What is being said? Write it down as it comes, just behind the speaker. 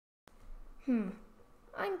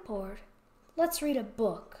I'm bored. Let's read a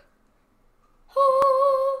book.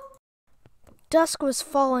 Oh! Dusk was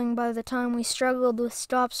falling by the time we struggled with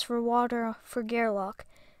stops for water for Gerlach,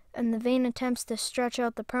 and the vain attempts to stretch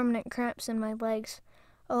out the permanent cramps in my legs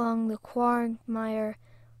along the quagmire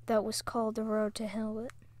that was called the road to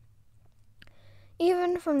Hewlett.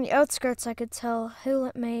 Even from the outskirts I could tell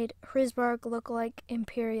Hewlett made Hrisberg look like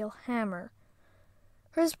Imperial Hammer.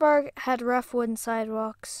 Hrisberg had rough wooden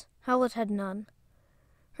sidewalks, Hewlett had none.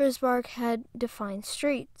 Hrisberg had defined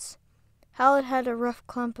streets. Hewlett had a rough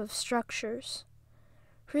clump of structures.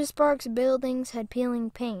 Hrisberg's buildings had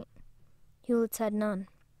peeling paint. Hewlett's had none.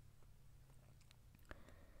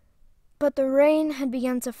 But the rain had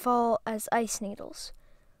begun to fall as ice needles,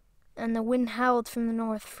 and the wind howled from the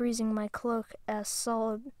north, freezing my cloak as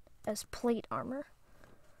solid as plate armor.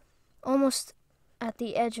 Almost at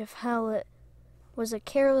the edge of Hewlett was a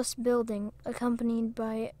careless building accompanied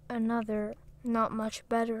by another not much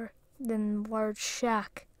better than the large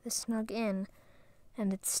shack, the snug inn,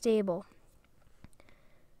 and its stable.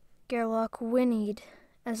 Gerlach whinnied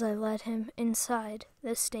as I led him inside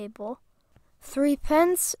the stable. 3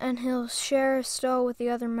 pence, and he'll share a stall with the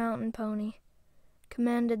other mountain pony,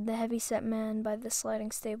 commanded the heavy-set man by the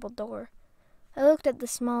sliding stable door. I looked at the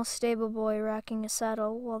small stable boy racking a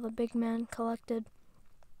saddle while the big man collected.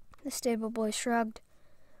 The stable boy shrugged.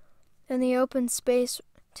 In the open space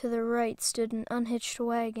to the right stood an unhitched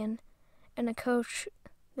wagon and a coach,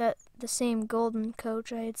 the same golden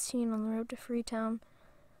coach I had seen on the road to Freetown.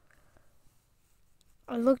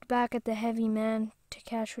 I looked back at the heavy man to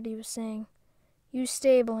catch what he was saying. "You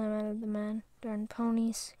stable him," added the man. "Darn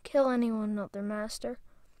ponies. Kill anyone not their master."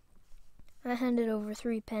 I handed over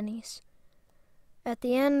 3 pennies. "At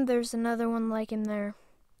the end there's another one like him there."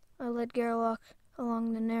 I led Gerlach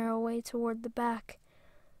along the narrow way toward the back,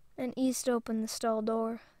 and eased open the stall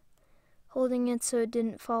door, holding it so it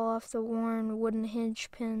didn't fall off the worn wooden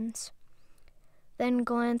hinge pins. Then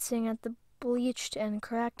glancing at the bleached and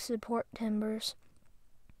cracked support timbers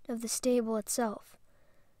of the stable itself,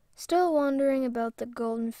 still wondering about the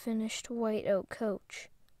golden-finished white oak coach.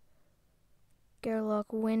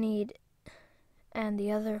 Gerlach whinnied, and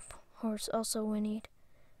the other horse also whinnied,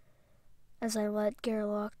 as I let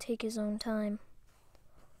Gerlach take his own time.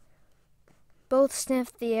 Both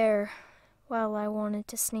sniffed the air, while I wanted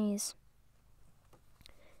to sneeze.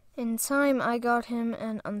 In time I got him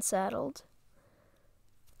and unsaddled.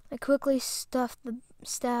 I quickly stuffed the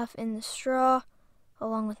staff in the straw,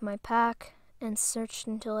 along with my pack, and searched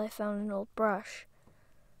until I found an old brush.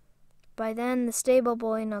 By then, the stable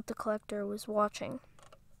boy, not the collector, was watching.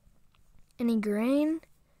 "Any grain?"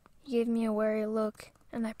 He gave me a wary look,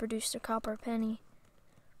 and I produced a copper penny.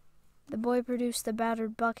 The boy produced the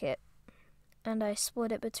battered bucket, and I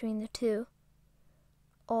split it between the two,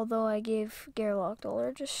 although I gave Gerlach the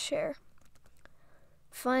largest share.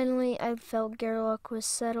 Finally, I felt Gerlach was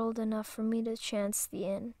settled enough for me to chance the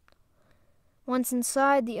inn. Once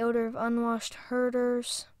inside, the odor of unwashed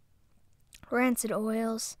herders, rancid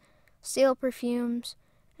oils, stale perfumes,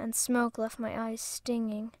 and smoke left my eyes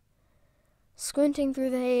stinging. Squinting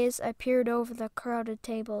through the haze, I peered over the crowded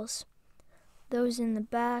tables. Those in the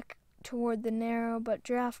back, toward the narrow but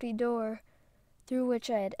draughty door through which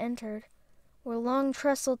I had entered, were long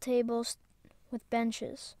trestle tables with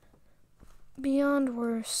benches. Beyond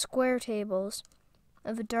were square tables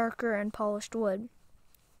of a darker and polished wood.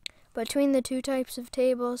 Between the 2 types of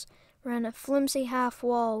tables ran a flimsy half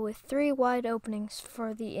wall with 3 wide openings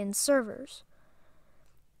for the inn servers.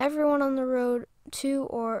 Everyone on the road to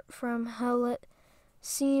or from Hewlett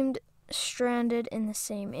seemed stranded in the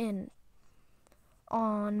same inn.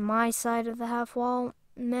 On my side of the half wall,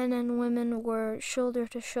 men and women were shoulder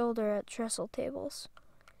to shoulder at trestle tables.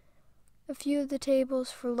 A few of the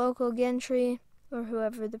tables for local gentry, or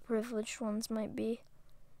whoever the privileged ones might be,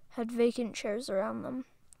 had vacant chairs around them,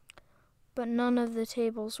 but none of the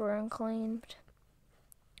tables were unclaimed.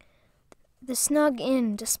 The snug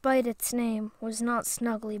inn, despite its name, was not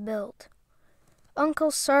snugly built.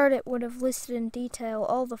 Uncle Sardet would have listed in detail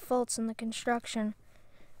all the faults in the construction.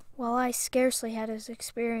 While I scarcely had his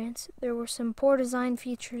experience, there were some poor design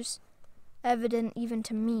features evident even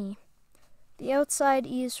to me. The outside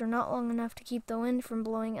eaves were not long enough to keep the wind from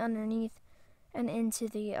blowing underneath and into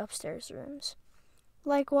the upstairs rooms.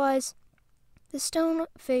 Likewise, the stone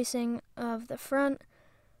facing of the front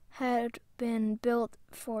had been built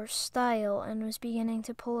for style and was beginning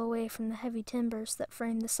to pull away from the heavy timbers that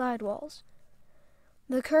framed the side walls.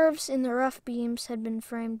 The curves in the rough beams had been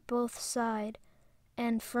framed both side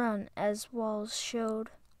and front, as walls showed.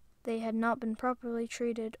 They had not been properly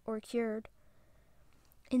treated or cured.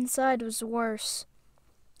 Inside was worse.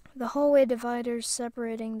 The hallway dividers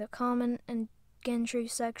separating the common and gantry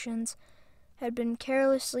sections had been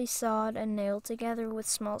carelessly sawed and nailed together with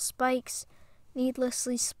small spikes,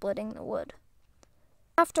 needlessly splitting the wood.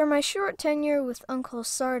 After my short tenure with Uncle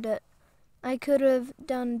Sardet, I could have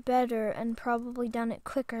done better and probably done it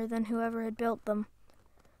quicker than whoever had built them.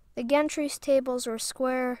 The gantry's tables were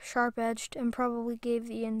square, sharp-edged, and probably gave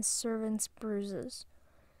the inn-servants bruises.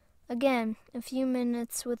 Again, a few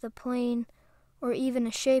minutes with a plane or even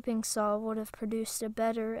a shaping saw would have produced a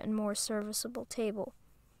better and more serviceable table.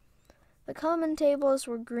 The common tables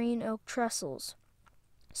were green oak trestles,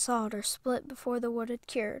 sawed or split before the wood had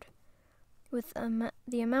cured, with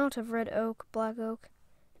the amount of red oak, black oak,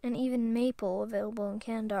 and even maple available in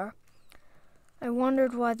Kandar. I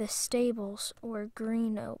wondered why the stables were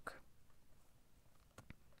green oak.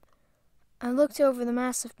 I looked over the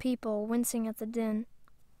mass of people, wincing at the din.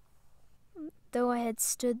 Though I had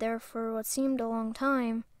stood there for what seemed a long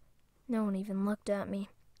time, no one even looked at me.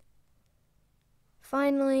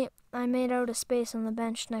 Finally, I made out a space on the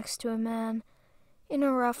bench next to a man in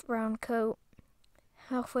a rough brown coat,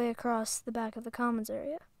 halfway across the back of the commons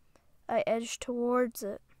area. I edged towards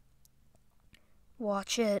it.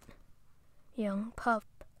 "Watch it, young pup."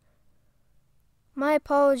 "My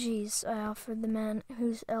apologies," I offered the man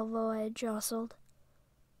whose elbow I had jostled.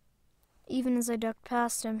 Even as I ducked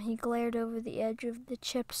past him, he glared over the edge of the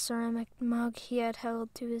chipped ceramic mug he had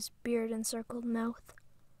held to his beard-encircled mouth.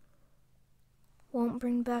 "Won't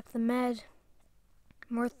bring back the med.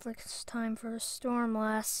 Worthless time for a storm,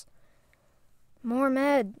 lass. More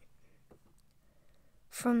med."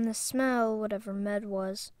 From the smell, whatever med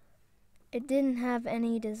was, it didn't have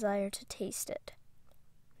any desire to taste it.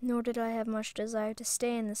 Nor did I have much desire to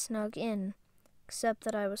stay in the snug inn, except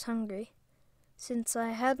that I was hungry. Since I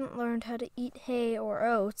hadn't learned how to eat hay or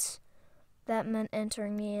oats, that meant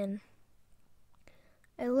entering the inn.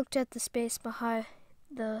 I looked at the space behind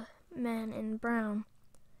the man in brown,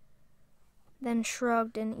 then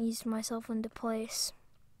shrugged and eased myself into place,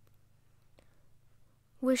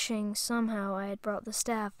 wishing somehow I had brought the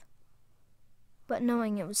staff, but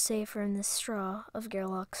knowing it was safer in the straw of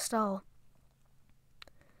Gerlach's stall.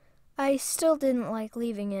 I still didn't like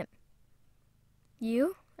leaving it.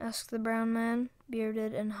 "You?" asked the brown man,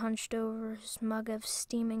 bearded and hunched over his mug of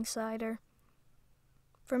steaming cider.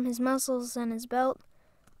 From his muscles and his belt,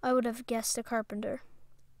 I would have guessed a carpenter.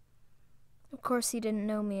 Of course he didn't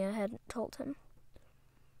know me, I hadn't told him.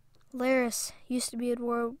 Laris used to be a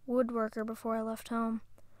woodworker before I left home.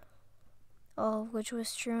 All of which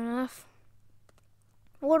was true enough.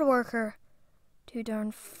 "Woodworker? Too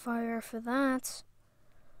darn fire for that."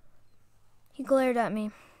 He glared at me.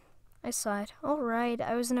 I sighed. "All right,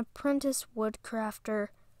 I was an apprentice woodcrafter.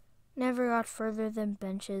 Never got further than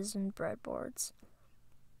benches and breadboards."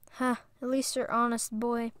 "Ha, at least you're honest,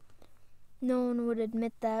 boy. No one would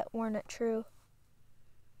admit that, weren't it true?"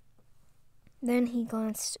 Then he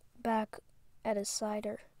glanced back at his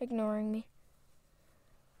cider, ignoring me.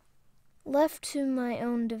 Left to my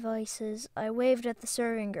own devices, I waved at the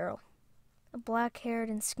serving girl, a black-haired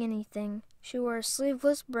and skinny thing. She wore a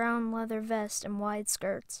sleeveless brown leather vest and wide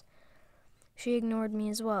skirts. She ignored me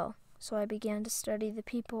as well, so I began to study the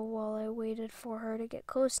people while I waited for her to get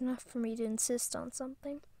close enough for me to insist on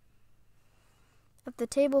something. At the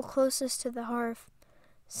table closest to the hearth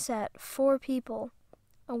sat 4 people,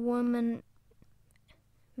 a woman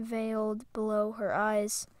veiled below her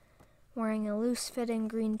eyes, wearing a loose-fitting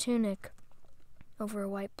green tunic over a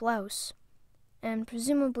white blouse, and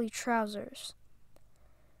presumably trousers.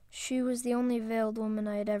 She was the only veiled woman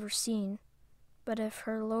I had ever seen, but if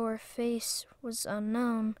her lower face was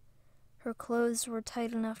unknown, her clothes were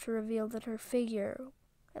tight enough to reveal that her figure,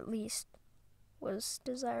 at least, was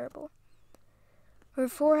desirable. Her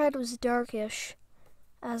forehead was darkish,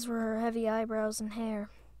 as were her heavy eyebrows and hair.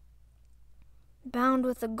 Bound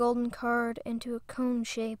with a golden card into a cone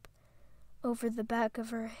shape over the back of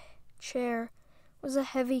her chair was a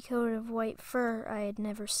heavy coat of white fur I had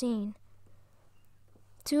never seen.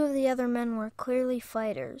 2 of the other men were clearly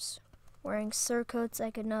fighters, wearing surcoats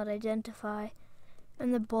I could not identify,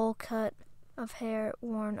 and the bowl cut of hair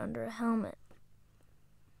worn under a helmet.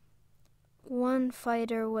 One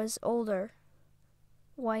fighter was older,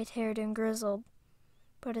 white-haired and grizzled,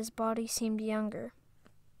 but his body seemed younger.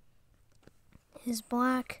 His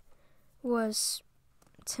black was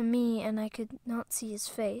to me, and I could not see his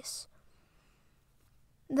face,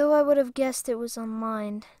 though I would have guessed it was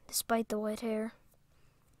unlined, despite the white hair.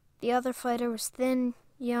 The other fighter was thin,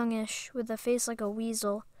 youngish, with a face like a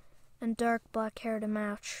weasel, and dark black hair to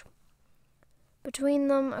match. Between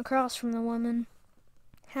them, across from the woman,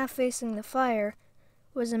 half facing the fire,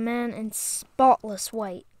 was a man in spotless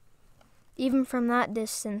white, Even from that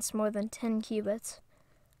distance, more than 10 cubits,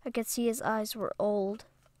 I could see his eyes were old,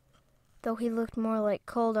 though he looked more like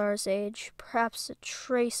Koldar's age, perhaps a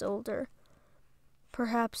trace older,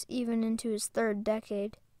 perhaps even into his 3rd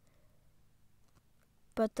decade.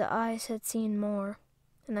 But the eyes had seen more,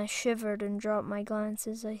 and I shivered and dropped my glance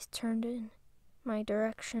as I turned in my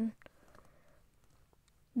direction.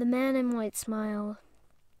 The man in white smiled.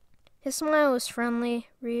 His smile was friendly,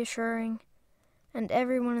 reassuring, and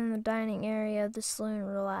everyone in the dining area of the saloon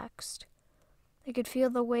relaxed. I could feel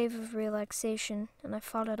the wave of relaxation, and I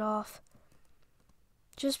fought it off,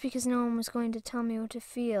 just because no one was going to tell me what to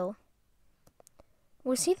feel.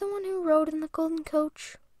 Was he the one who rode in the golden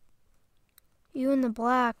coach? You in the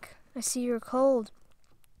black, I see you're cold.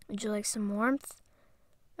 Would you like some warmth?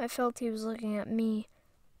 I felt he was looking at me,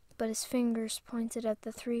 but his fingers pointed at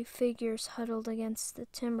the 3 figures huddled against the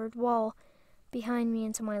timbered wall behind me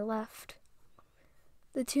and to my left.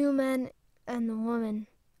 The 2 men and the woman,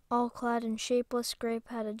 all clad in shapeless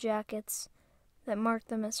gray-padded jackets that marked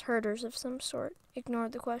them as herders of some sort,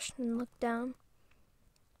 ignored the question and looked down.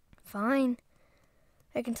 Fine.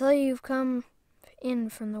 I can tell you've come in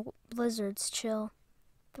from the blizzard's chill.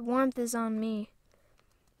 The warmth is on me.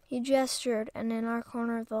 He gestured, and in our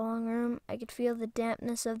corner of the long room, I could feel the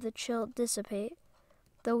dampness of the chill dissipate,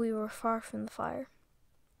 though we were far from the fire.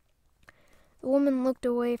 The woman looked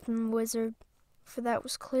away from the wizard, for that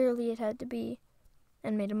was clearly it had to be,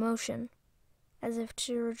 and made a motion, as if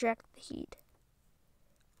to reject the heat.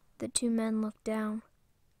 The 2 men looked down.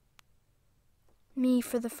 Me,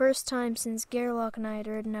 for the first time since Gerlach and I had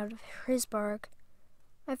ridden out of Hrisbarg,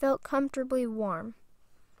 I felt comfortably warm,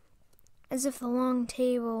 as if the long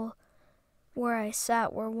table where I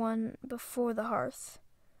sat were one before the hearth,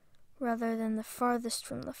 rather than the farthest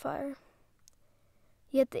from the fire.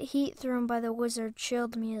 Yet the heat thrown by the wizard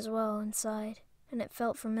chilled me as well inside, and it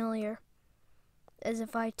felt familiar, as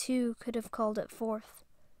if I too could have called it forth,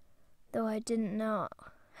 though I didn't know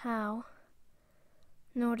how,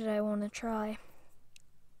 nor did I want to try.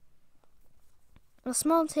 A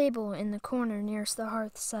small table in the corner nearest the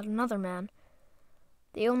hearth sat another man,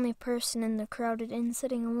 the only person in the crowded inn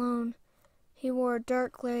sitting alone. He wore a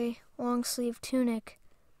dark gray, long-sleeved tunic,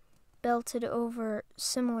 belted over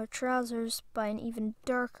similar trousers by an even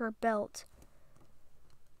darker belt.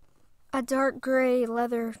 A dark gray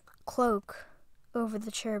leather cloak over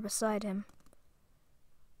the chair beside him.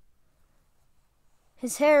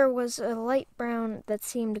 His hair was a light brown that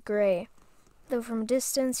seemed gray, though from a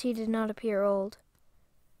distance he did not appear old.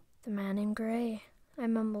 The man in gray, I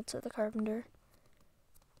mumbled to the carpenter.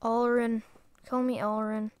 Alrin, call me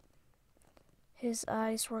Alrin. His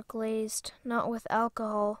eyes were glazed, not with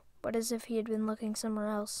alcohol, but as if he had been looking somewhere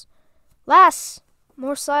else. Lass!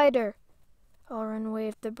 More cider! Alrin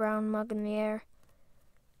waved the brown mug in the air.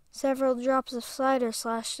 Several drops of cider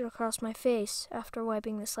slashed across my face. After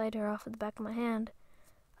wiping the cider off with the back of my hand,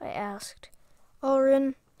 I asked,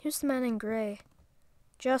 Alrin, who's the man in gray?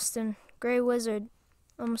 Justin, gray wizard,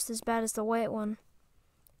 almost as bad as the white one.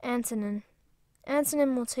 Antonin.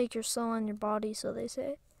 Antonin will take your soul and your body, so they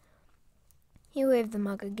say. He waved the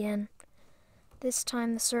mug again. This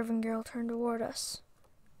time the servant girl turned toward us.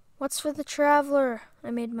 What's for the traveler? I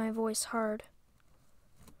made my voice hard.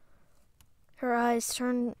 Her eyes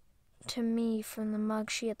turned to me from the mug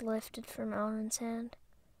she had lifted from Alrin's hand,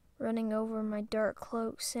 running over my dark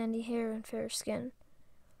cloak, sandy hair, and fair skin.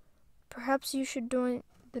 Perhaps you should join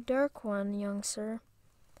the dark one, young sir.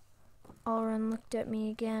 Alrin looked at me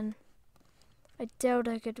again. I doubt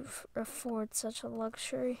I could afford such a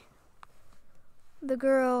luxury. The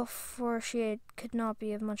girl, for she could not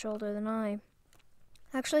be of much older than I,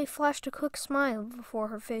 actually flashed a quick smile before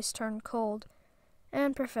her face turned cold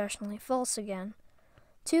and professionally false again.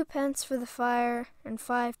 2 pence for the fire and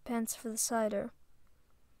 5 pence for the cider.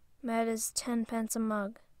 That is 10 pence a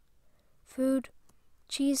mug. Food,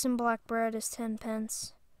 cheese and black bread is 10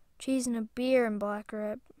 pence. Cheese and a beer and black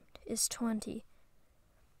bread is 20.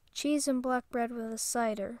 Cheese and black bread with a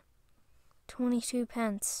cider, 22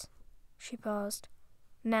 pence. She paused.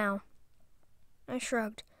 Now. I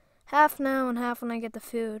shrugged. Half now and half when I get the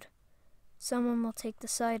food. Someone will take the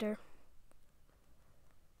cider.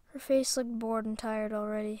 Her face looked bored and tired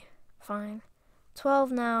already. Fine.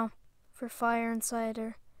 12 now for fire and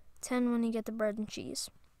cider. 10 when you get the bread and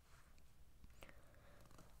cheese.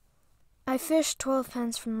 I fished 12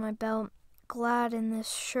 pence from my belt, glad in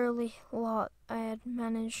this surely lot I had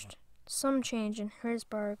managed some change in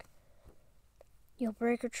Hrisbarg. You'll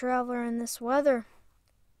break a traveler in this weather.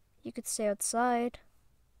 You could stay outside.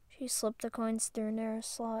 She slipped the coins through a narrow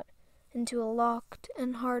slot into a locked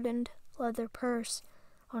and hardened leather purse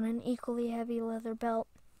on an equally heavy leather belt,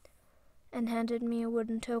 and handed me a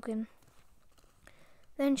wooden token.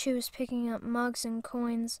 Then she was picking up mugs and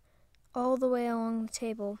coins all the way along the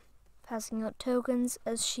table, passing out tokens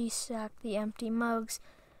as she stacked the empty mugs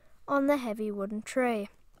on the heavy wooden tray.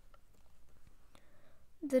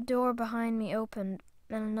 The door behind me opened,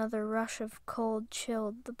 and another rush of cold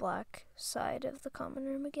chilled the black side of the common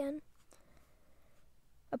room again.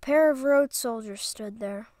 A pair of road soldiers stood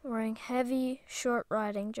there, wearing heavy, short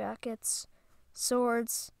riding jackets,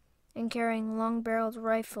 swords, and carrying long-barreled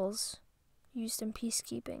rifles used in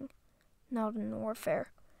peacekeeping, not in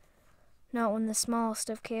warfare. Not when the smallest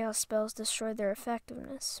of chaos spells destroy their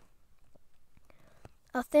effectiveness.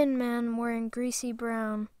 A thin man wearing greasy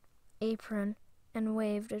brown apron and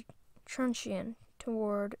waved a truncheon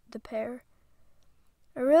toward the pair.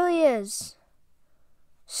 It really is.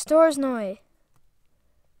 Storsnoy.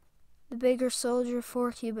 The bigger soldier,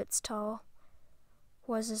 4 cubits tall,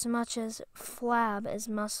 was as much as flab as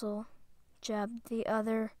muscle, jabbed the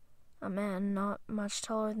other, a man not much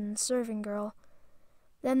taller than the serving girl.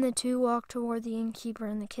 Then the two walked toward the innkeeper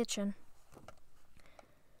in the kitchen.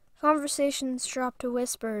 Conversations dropped to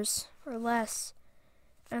whispers, or less,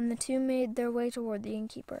 and the two made their way toward the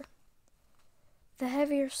innkeeper. The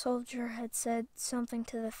heavier soldier had said something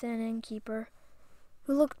to the thin innkeeper,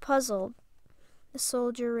 who looked puzzled. The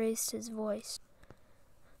soldier raised his voice.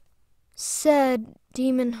 "Said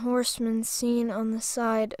demon horseman seen on the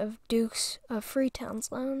side of Dukes of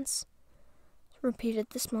Freetown's lands," repeated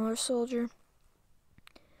the smaller soldier.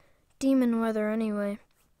 "Demon weather anyway.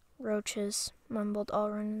 Roaches," mumbled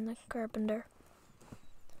Alrin the carpenter.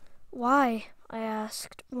 "Why?" I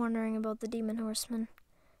asked, wondering about the demon horseman.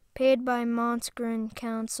 "Paid by Montgrin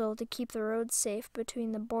Council to keep the roads safe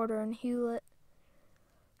between the border and Hewlett.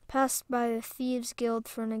 Passed by the Thieves' Guild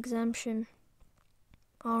for an exemption."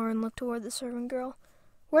 Alrin looked toward the servant girl.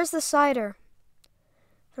 "Where's the cider?"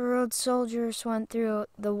 The road soldiers went through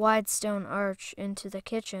the wide stone arch into the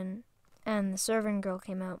kitchen, and the servant girl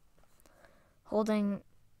came out, holding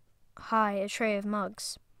high a tray of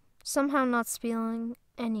mugs, somehow not spilling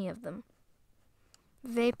any of them.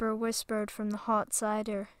 Vapor whispered from the hot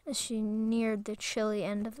cider as she neared the chilly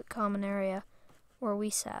end of the common area where we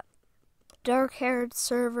sat. The dark-haired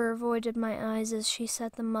server avoided my eyes as she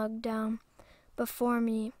set the mug down before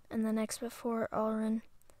me and the next before Alrin.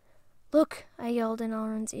 "Look," I yelled in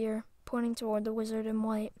Alrin's ear, pointing toward the wizard in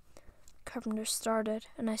white. Carpenter started,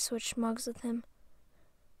 and I switched mugs with him.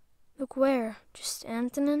 "Look where? Just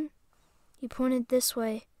Antonin?" He pointed this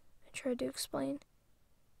way, I tried to explain.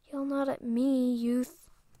 "Yell not at me, youth."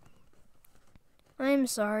 "I am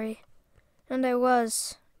sorry." And I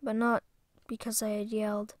was, but not because I had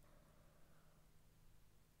yelled.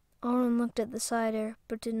 Alrin looked at the cider,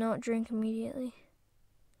 but did not drink immediately.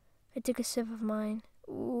 I took a sip of mine.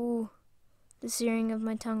 Ooh. The searing of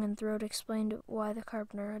my tongue and throat explained why the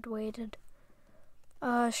carpenter had waited.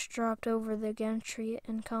 A hush dropped over the gantry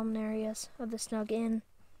and common areas of the snug inn.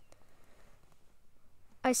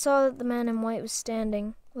 I saw that the man in white was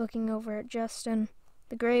standing, looking over at Justin,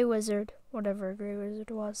 the grey wizard, whatever a grey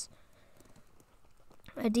wizard was.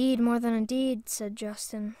 "A deed more than a deed," said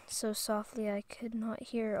Justin, so softly I could not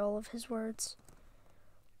hear all of his words.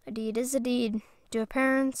 "A deed is a deed. Do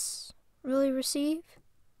parents really receive?"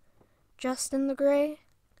 Justin the Grey?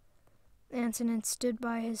 Antonin stood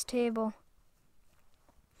by his table.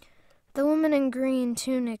 The woman in green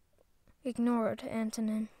tunic ignored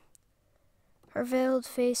Antonin. Her veiled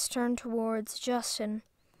face turned towards Justin.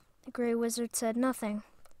 The grey wizard said nothing,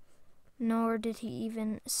 nor did he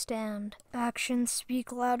even stand. Actions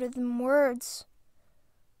speak louder than words.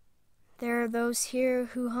 There are those here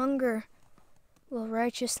who hunger. Will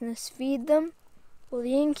righteousness feed them? Will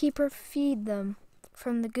the innkeeper feed them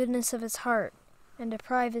from the goodness of his heart and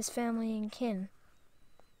deprive his family and kin?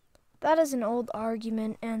 That is an old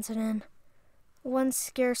argument, Antonin, one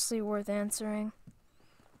scarcely worth answering.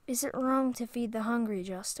 Is it wrong to feed the hungry,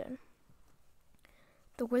 Justin?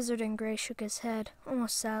 The wizard in grey shook his head,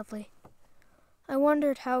 almost sadly. I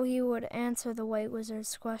wondered how he would answer the white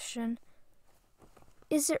wizard's question.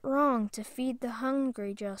 Is it wrong to feed the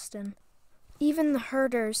hungry, Justin? Even the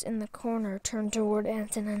herders in the corner turned toward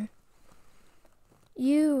Antonin.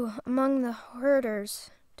 You, among the herders,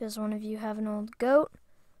 does one of you have an old goat?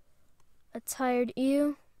 A tired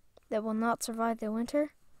ewe that will not survive the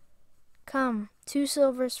winter? Come, 2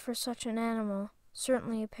 silvers for such an animal,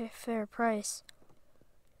 certainly a fair price.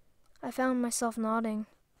 I found myself nodding.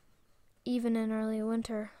 Even in early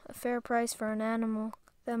winter, a fair price for an animal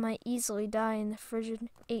that might easily die in the frigid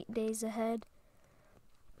 8 days ahead.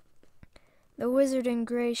 The wizard in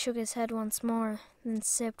grey shook his head once more, then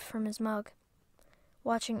sipped from his mug,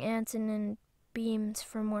 watching Antonin beamed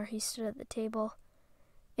from where he stood at the table.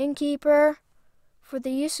 "Innkeeper, for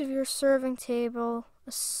the use of your serving table,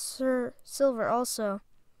 silver also."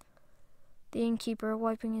 The innkeeper,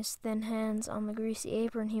 wiping his thin hands on the greasy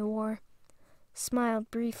apron he wore,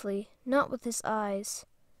 smiled briefly, not with his eyes,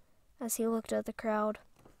 as he looked at the crowd.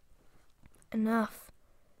 "Enough,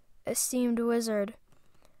 esteemed wizard,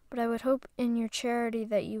 but I would hope in your charity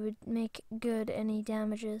that you would make good any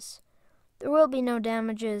damages." "There will be no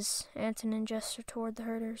damages," Antonin gestured toward the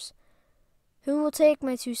herders. "Who will take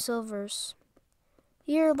my 2 silvers?"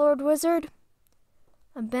 "Here, Lord Wizard."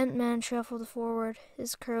 A bent man shuffled forward,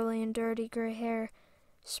 his curly and dirty gray hair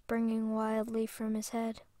springing wildly from his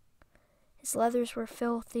head. His leathers were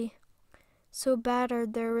filthy, so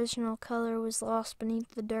battered their original color was lost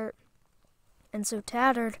beneath the dirt, and so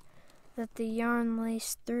tattered that the yarn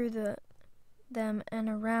laced through them and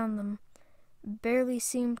around them barely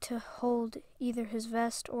seemed to hold either his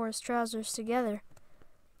vest or his trousers together.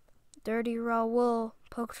 Dirty raw wool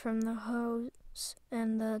poked from the hose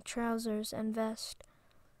and the trousers and vest.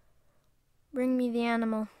 "Bring me the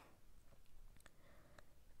animal."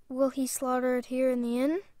 "Will he slaughter it here in the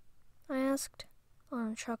inn?" I asked.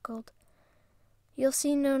 Arn chuckled. "You'll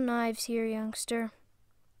see no knives here, youngster.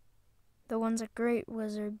 The one's a great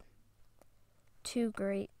wizard." "Too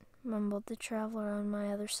great," mumbled the traveler on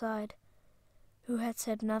my other side, who had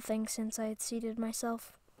said nothing since I had seated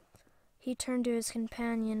myself. He turned to his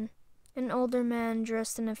companion, an older man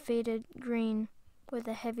dressed in a faded green with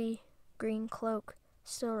a heavy green cloak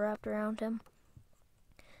still wrapped around him.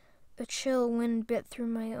 A chill wind bit through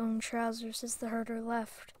my own trousers as the herder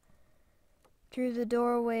left. Through the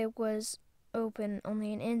doorway was open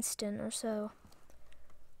only an instant or so.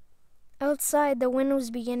 Outside, the wind was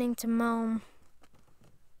beginning to moan,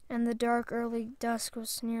 and the dark early dusk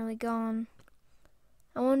was nearly gone.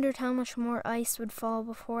 I wondered how much more ice would fall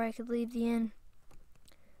before I could leave the inn.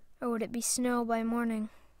 Or would it be snow by morning?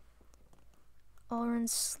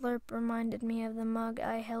 Alrin's slurp reminded me of the mug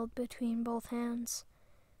I held between both hands.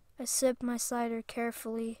 I sipped my cider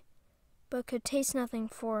carefully, but could taste nothing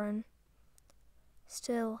foreign.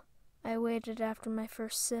 Still, I waited after my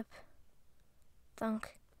first sip.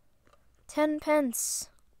 Thunk. 10 pence!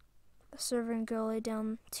 The servant girl laid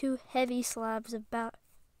down 2 heavy slabs of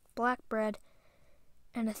black bread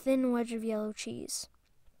and a thin wedge of yellow cheese.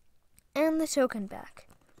 And the token back.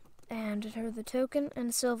 I handed her the token and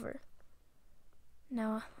a silver.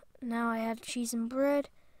 Now I had cheese and bread,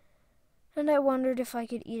 and I wondered if I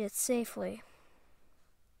could eat it safely.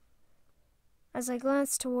 As I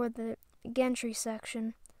glanced toward the gentry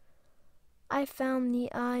section, I found the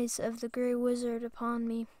eyes of the gray wizard upon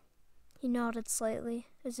me. He nodded slightly,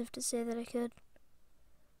 as if to say that I could.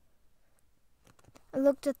 I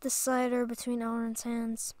looked at the cider between Alrin's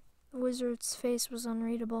hands. The wizard's face was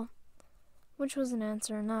unreadable, which was an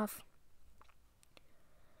answer enough.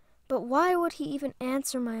 But why would he even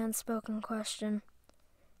answer my unspoken question?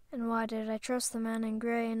 And why did I trust the man in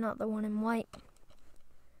gray and not the one in white?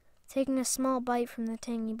 Taking a small bite from the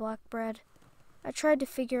tangy black bread, I tried to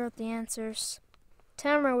figure out the answers.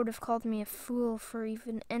 Tamara would have called me a fool for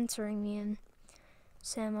even entering the inn.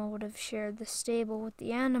 Samuel would have shared the stable with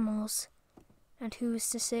the animals. And who's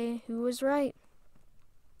to say who was right?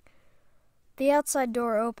 The outside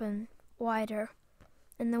door opened wider,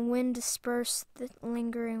 and the wind dispersed the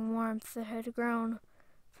lingering warmth that had grown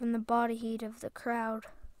from the body heat of the crowd.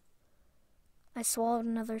 I swallowed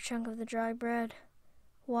another chunk of the dry bread,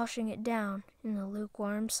 washing it down in the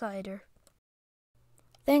lukewarm cider.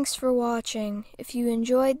 Thanks for watching. If you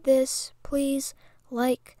enjoyed this, please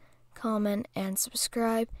like, comment, and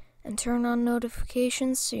subscribe, and turn on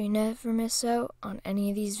notifications so you never miss out on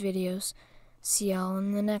any of these videos. See y'all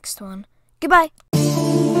in the next one. Goodbye!